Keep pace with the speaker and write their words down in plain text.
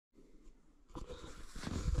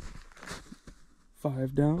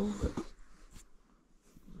5 down.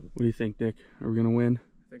 What do you think, Dick? Are we gonna win?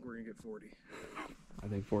 I think we're gonna get 40. I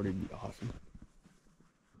think 40 would be awesome.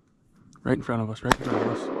 Right in front of us, right in front of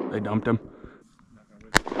us. They dumped him.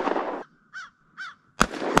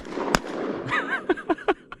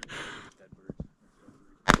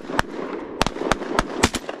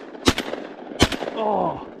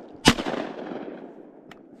 Oh!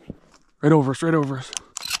 Right over us, right over us.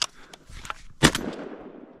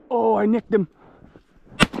 Oh, I nicked him.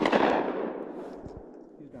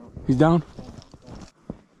 He's down.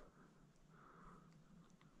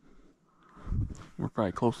 We're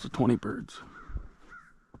probably close to 20 birds.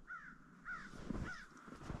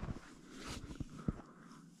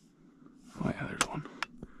 Oh yeah, there's one.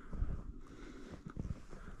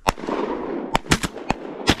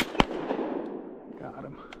 Got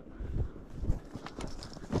him.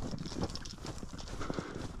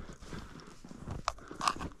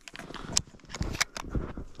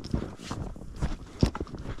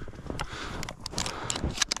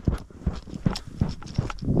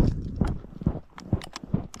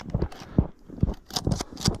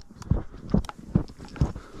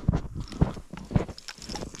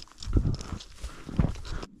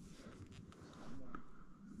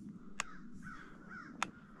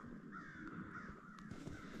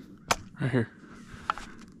 Right here.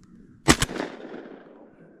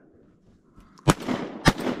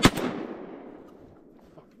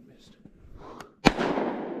 Fucking missed. Did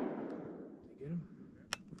you get him?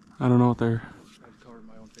 I don't know what they're... I just covered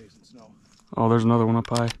my own face in snow. Oh, there's another one up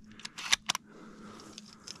high.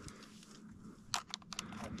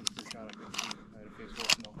 After the first shot, I couldn't see him. I had a face full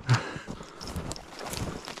of snow.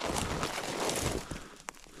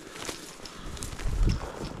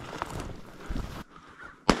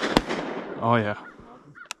 Oh yeah.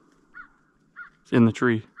 It's in the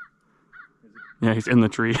tree. Yeah, he's in the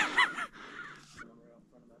tree.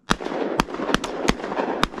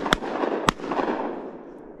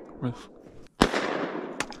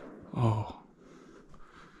 Oh.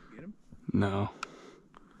 Get him? No.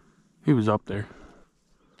 He was up there.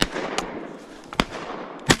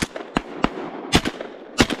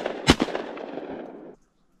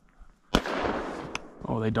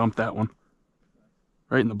 Oh, they dumped that one.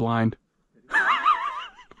 Right in the blind.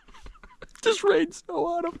 Just rained snow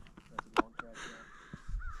on him.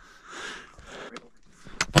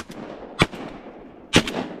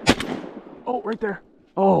 Oh, right there.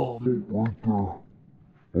 Oh.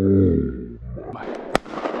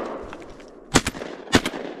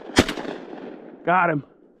 Got him.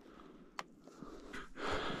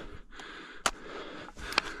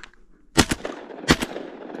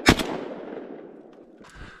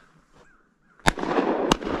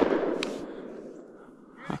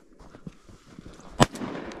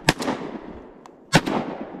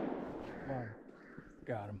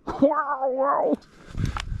 Got him. Wow, wow.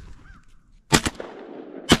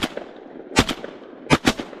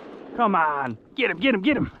 Come on. Get him, get him,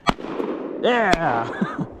 get him. Yeah.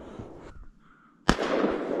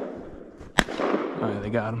 Oh, yeah, they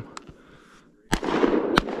got him.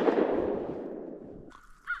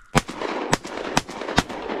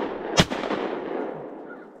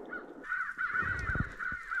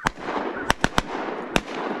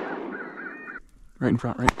 Right in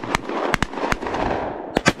front, right in front.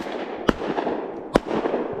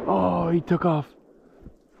 Oh, he took off.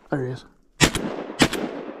 There he is.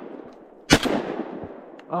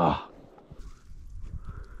 Oh.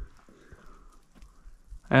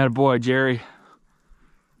 Attaboy, Jerry.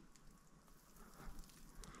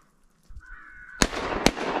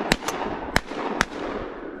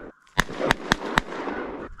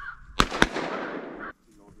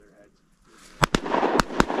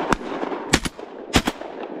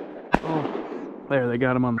 Oh, there, they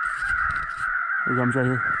got him on the... Here he comes right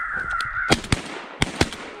here.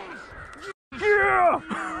 Yeah!